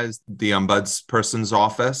has the Ombudsperson's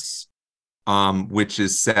Office, which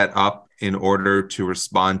is set up in order to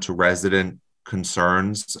respond to resident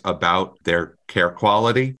concerns about their care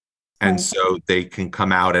quality. And so they can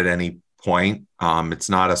come out at any point. It's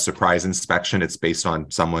not a surprise inspection. It's based on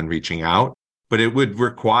someone reaching out, but it would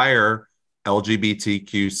require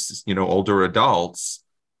LGBTQ, older adults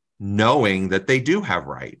knowing that they do have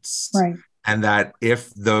rights. Right. And that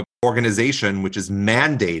if the organization, which is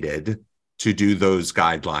mandated to do those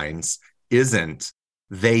guidelines, isn't,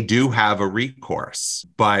 they do have a recourse.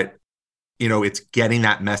 But, it's getting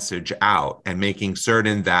that message out and making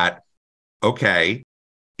certain that, okay,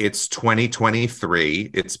 it's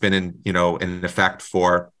 2023. It's been in effect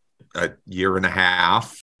for a year and a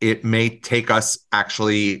half. It may take us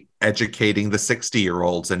actually educating the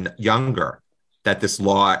 60-year-olds and younger that this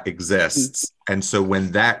law exists. And so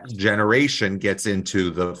when that generation gets into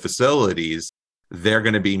the facilities, they're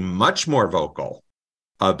going to be much more vocal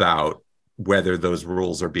about whether those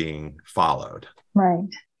rules are being followed. Right.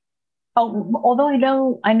 Oh, although I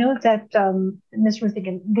know that Ms. Ruth,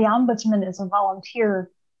 again, the ombudsman is a volunteer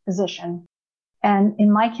position, and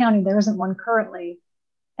in my county there isn't one currently.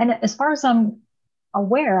 And as far as I'm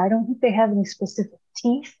aware, I don't think they have any specific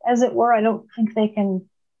teeth, as it were. I don't think they can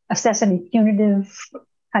assess any punitive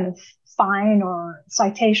kind of fine or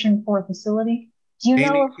citation for a facility. Do you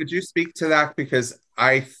know? Could you speak to that? Because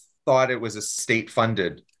I thought it was a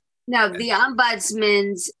state-funded. No, the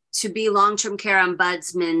ombudsman's, to be long-term care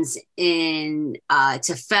ombudsman's it's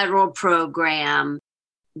a federal program,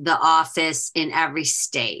 the office in every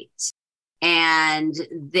state. And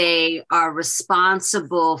they are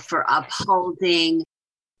responsible for upholding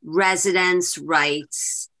residents'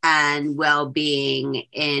 rights and well-being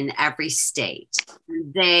in every state.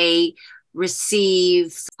 They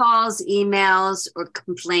receive calls, emails, or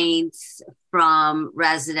complaints from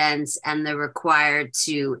residents, and they're required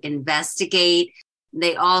to investigate.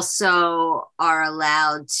 They also are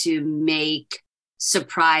allowed to make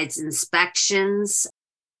surprise inspections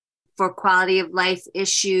for quality of life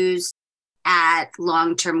issues at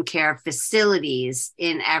long-term care facilities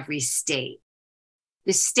in every state.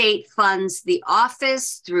 The state funds the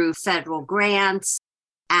office through federal grants,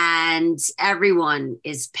 and everyone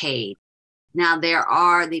is paid. Now,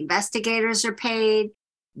 the investigators are paid,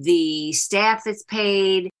 the staff is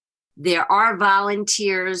paid. There are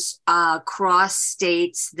volunteers across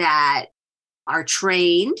states that are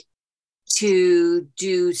trained to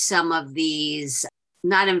do some of these,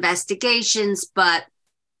 not investigations, but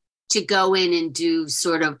to go in and do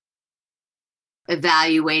sort of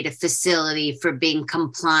evaluate a facility for being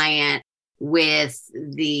compliant with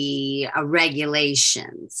the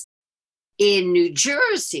regulations. In New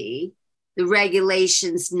Jersey, the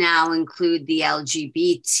regulations now include the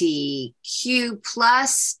LGBTQ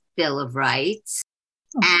plus Bill of Rights,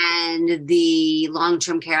 and the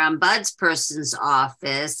Long-Term Care Ombudsperson's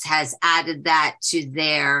Office has added that to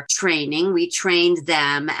their training. We trained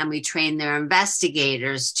them and we trained their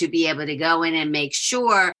investigators to be able to go in and make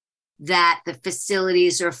sure that the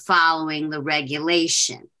facilities are following the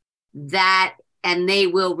regulation. And they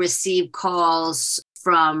will receive calls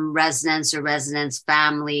from residents or residents'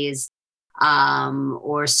 families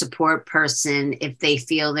or support person if they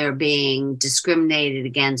feel they're being discriminated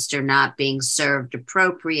against or not being served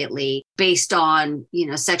appropriately based on,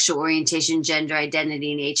 sexual orientation, gender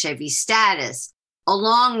identity, and HIV status,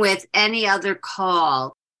 along with any other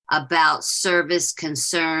call about service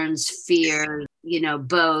concerns, fears,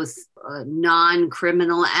 both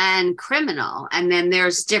non-criminal and criminal. And then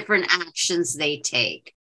there's different actions they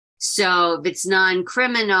take. So if it's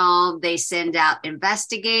non-criminal, they send out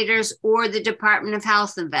investigators, or the Department of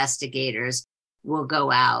Health investigators will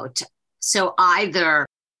go out. So either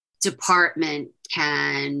department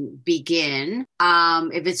can begin.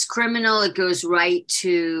 If it's criminal, it goes right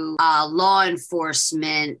to law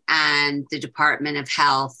enforcement, and the Department of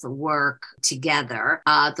Health work together.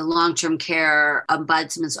 The Long-Term Care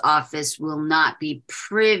Ombudsman's Office will not be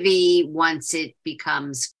privy once it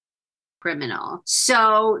becomes criminal.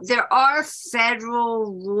 So there are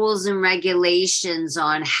federal rules and regulations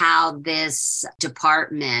on how this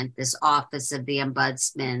department, this Office of the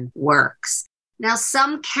Ombudsman, works. Now,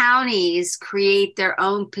 some counties create their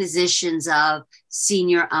own positions of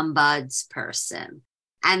senior ombudsperson,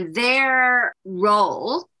 and their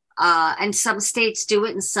role, and some states do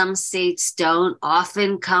it and some states don't,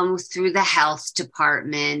 often come through the health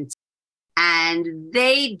department. And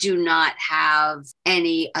they do not have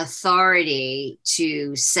any authority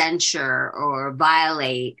to censure or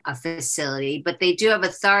violate a facility, but they do have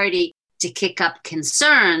authority to kick up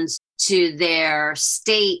concerns to their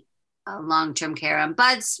state long-term care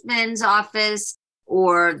ombudsman's office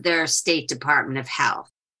or their state Department of Health.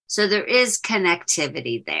 So there is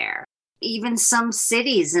connectivity there. Even some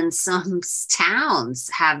cities and some towns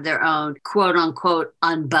have their own quote unquote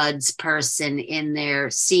ombudsperson in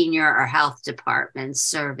their senior or health department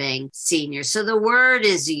serving seniors. So the word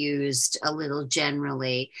is used a little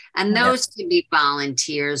generally, and those can be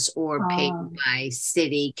volunteers or paid by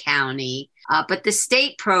city, county. But the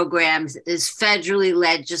state program is federally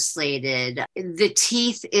legislated. The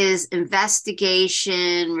teeth is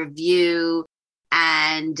investigation, review,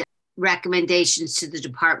 and recommendations to the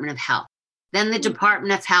Department of Health. Then the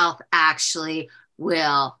Department of Health actually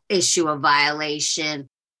will issue a violation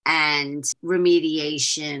and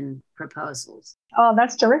remediation proposals. Oh,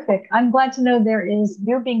 that's terrific. I'm glad to know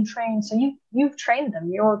they're being trained. So you've trained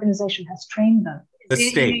them. Your organization has trained them. The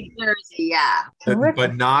state. New Jersey, yeah.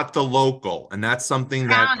 But not the local. And that's something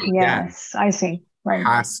that, again, yes, I see. Right.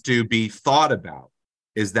 has to be thought about,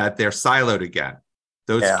 is that they're siloed again.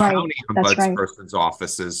 Those county ombudsperson's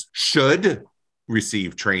offices should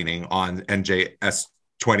receive training on NJS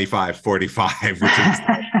 2545, which is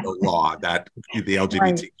the law, that the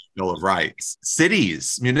LGBT Bill of Rights.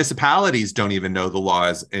 Cities, municipalities don't even know the law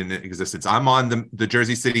is in existence. I'm on the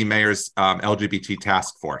Jersey City Mayor's LGBT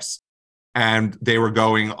task force. And they were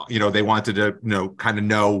going, they wanted to, kind of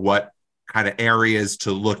know what kind of areas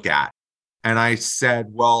to look at. And I said,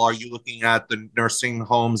 well, are you looking at the nursing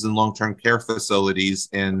homes and long-term care facilities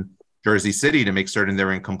in Jersey City to make certain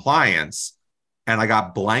they're in compliance? And I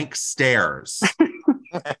got blank stares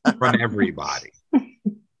from everybody.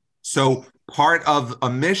 So part of a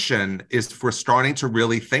mission is, for starting to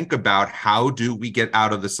really think about how do we get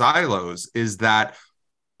out of the silos, is that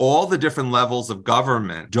all the different levels of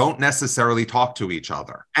government don't necessarily talk to each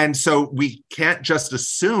other. And so we can't just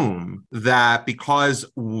assume that because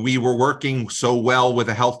we were working so well with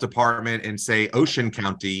the health department in, say, Ocean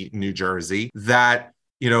County, New Jersey, that,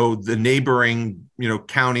 the neighboring,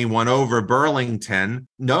 county one over, Burlington,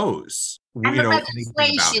 knows. And the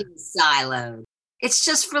legislation siloed. It's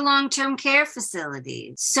just for long-term care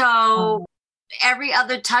facilities. So every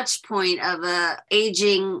other touch point of a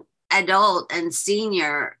aging adult and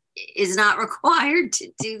senior is not required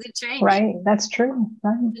to do the training. Right. That's true.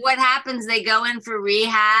 Right. What happens? They go in for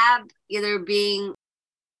rehab, either being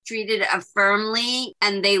treated affirmably,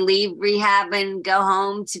 and they leave rehab and go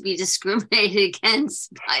home to be discriminated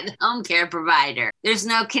against by the home care provider. There's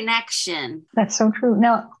no connection. That's so true.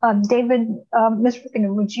 Now, David, Ms.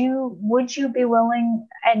 Ruthven, would you be willing,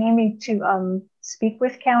 and Amy, to speak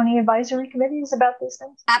with county advisory committees about these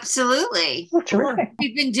things? Absolutely. Oh, terrific.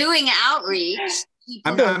 We've been doing outreach.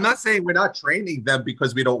 I'm not saying we're not training them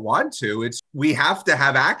because we don't want to. It's we have to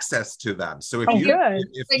have access to them. So if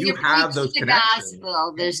you have those connections,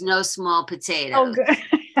 gospel, there's no small potatoes. Oh, good.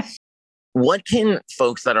 What can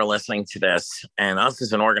folks that are listening to this and us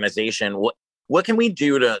as an organization, what can we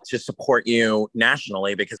do to support you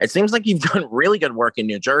nationally? Because it seems like you've done really good work in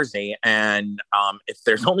New Jersey. And if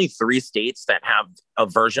there's only 3 states that have a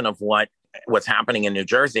version of what's happening in New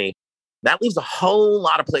Jersey, that leaves a whole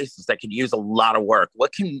lot of places that could use a lot of work.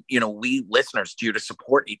 What can, we listeners do to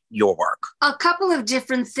support your work? A couple of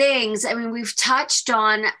different things. I mean, we've touched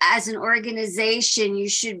on, as an organization, you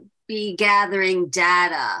should be gathering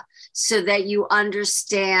data so that you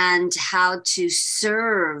understand how to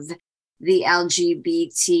serve the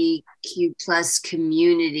LGBTQ plus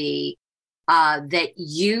community that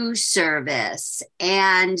you service.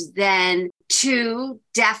 And then 2,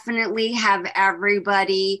 definitely have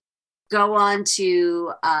everybody go on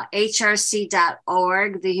to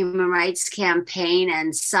hrc.org, the Human Rights Campaign,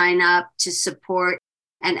 and sign up to support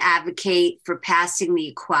and advocate for passing the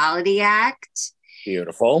Equality Act.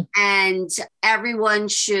 Beautiful. And everyone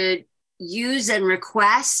should use and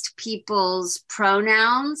request people's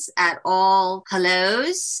pronouns at all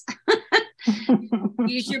hellos.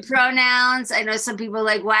 Use your pronouns. I know some people are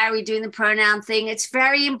like, why are we doing the pronoun thing? It's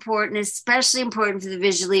very important, especially important for the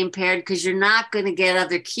visually impaired, because you're not going to get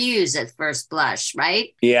other cues at first blush,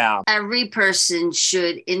 right? Yeah. Every person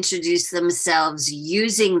should introduce themselves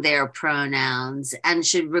using their pronouns and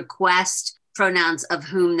should request pronouns of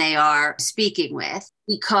whom they are speaking with,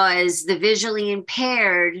 because the visually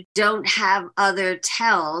impaired don't have other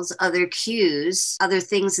tells, other cues, other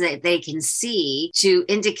things that they can see to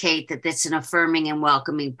indicate that it's an affirming and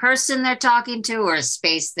welcoming person they're talking to or a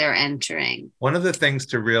space they're entering. One of the things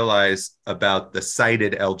to realize about the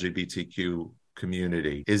sighted LGBTQ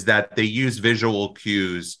community is that they use visual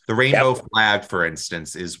cues. The rainbow flag, for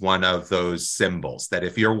instance, is one of those symbols that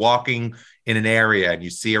if you're walking in an area and you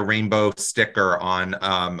see a rainbow sticker on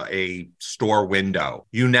a store window,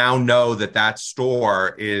 you now know that that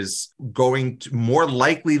store is going to, more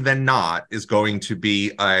likely than not, is going to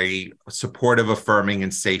be a supportive, affirming,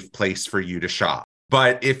 and safe place for you to shop.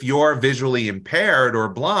 But if you're visually impaired or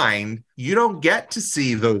blind, you don't get to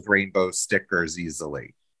see those rainbow stickers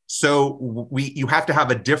easily. So you have to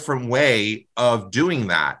have a different way of doing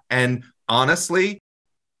that. And honestly,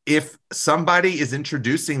 if somebody is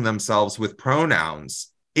introducing themselves with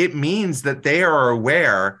pronouns, it means that they are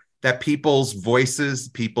aware that people's voices,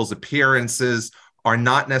 people's appearances are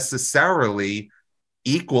not necessarily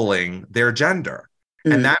equaling their gender.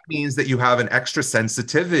 And that means that you have an extra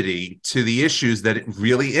sensitivity to the issues that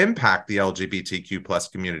really impact the LGBTQ plus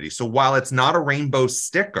community. So while it's not a rainbow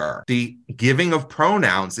sticker, the giving of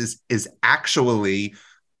pronouns is actually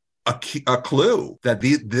a clue that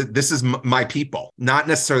this is my people, not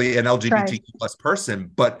necessarily an LGBTQ plus person,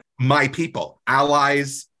 but my people,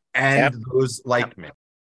 allies, and those like me.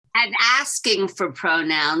 And asking for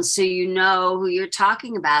pronouns so you know who you're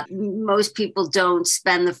talking about. Most people don't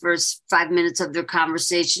spend the first 5 minutes of their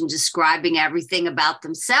conversation describing everything about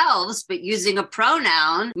themselves, but using a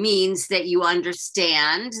pronoun means that you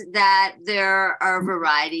understand that there are a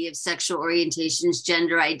variety of sexual orientations,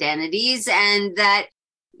 gender identities, and that,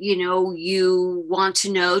 you want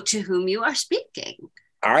to know to whom you are speaking.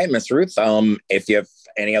 All right, Ms. Ruth, if you have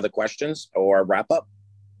any other questions or wrap up.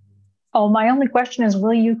 Oh, my only question is,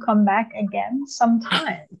 will you come back again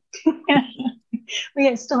sometime?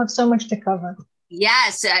 We still have so much to cover.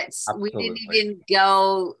 Yes, we didn't even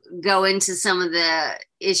go into some of the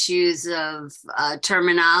issues of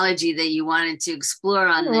terminology that you wanted to explore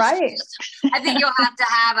on this. Right. I think you'll have to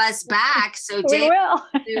have us back. So we will.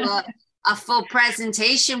 do a full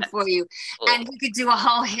presentation for you, and we could do a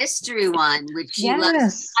whole history one, which you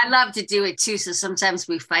love. I love to do it too, so sometimes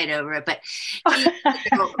we fight over it, but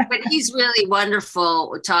he's really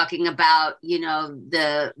wonderful talking about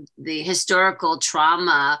the historical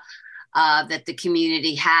trauma that the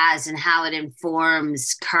community has and how it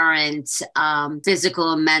informs current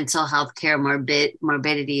physical and mental health care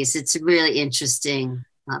morbidities. It's a really interesting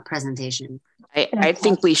presentation. I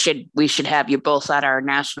think we should have you both at our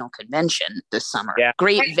national convention this summer. Yeah.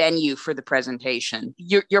 Great venue for the presentation.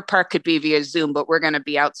 Your part could be via Zoom, but we're going to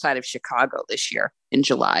be outside of Chicago this year in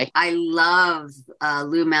July. I love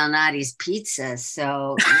Lou Malnati's pizza.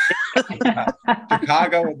 So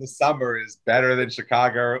Chicago in the summer is better than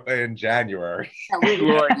Chicago in January. Good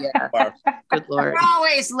Lord, yeah. Good Lord. We're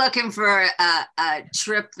always looking for a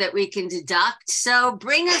trip that we can deduct. So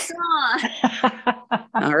bring us on.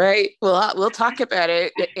 All right. Well, we'll talk about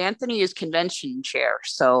it. Anthony is convention chair.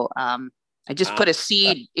 So I just put a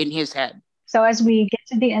seed in his head. So as we get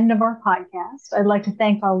to the end of our podcast, I'd like to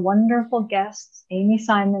thank our wonderful guests, Amy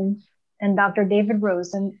Simon and Dr. David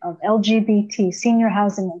Rosen of LGBT Senior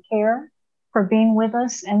Housing and Care, for being with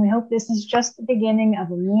us. And we hope this is just the beginning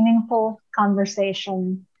of a meaningful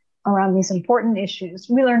conversation around these important issues.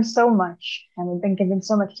 We learned so much, and we've been given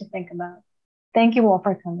so much to think about. Thank you all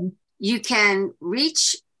for coming. You can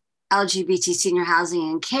reach LGBT Senior Housing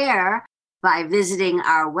and Care by visiting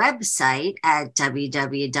our website at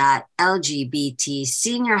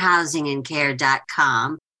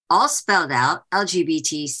www.lgbtseniorhousingandcare.com, all spelled out,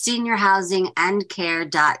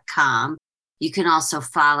 lgbtseniorhousingandcare.com. You can also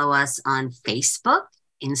follow us on Facebook,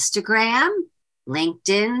 Instagram,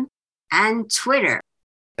 LinkedIn, and Twitter.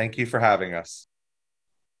 Thank you for having us.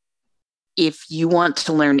 If you want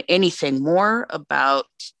to learn anything more about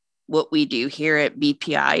what we do here at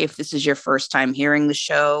BPI, if this is your first time hearing the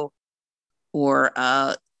show, or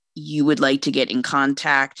you would like to get in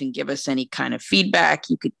contact and give us any kind of feedback,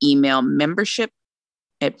 you could email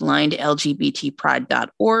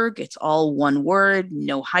membership@blindlgbtpride.org. It's all one word,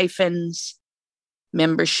 no hyphens.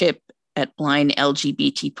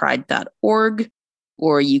 membership@blindlgbtpride.org.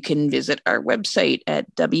 Or you can visit our website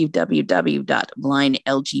at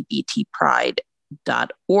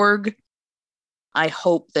www.blindlgbtpride.org. I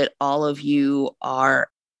hope that all of you are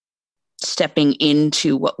stepping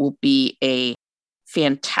into what will be a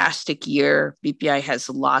fantastic year. BPI has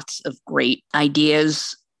lots of great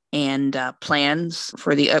ideas and plans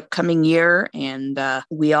for the upcoming year. And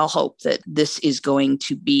we all hope that this is going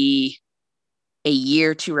to be a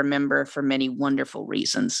year to remember for many wonderful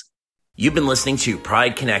reasons. You've been listening to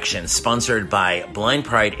Pride Connection, sponsored by Blind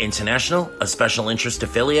Pride International, a special interest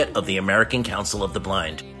affiliate of the American Council of the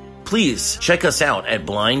Blind. Please check us out at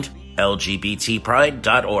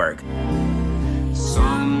blindlgbtpride.org.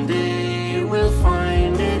 Someday we'll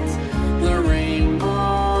find it, the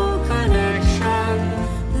rainbow connection.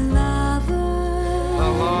 The lovers,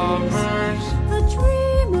 The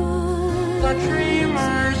the dreamers,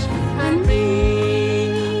 dreamers, and me.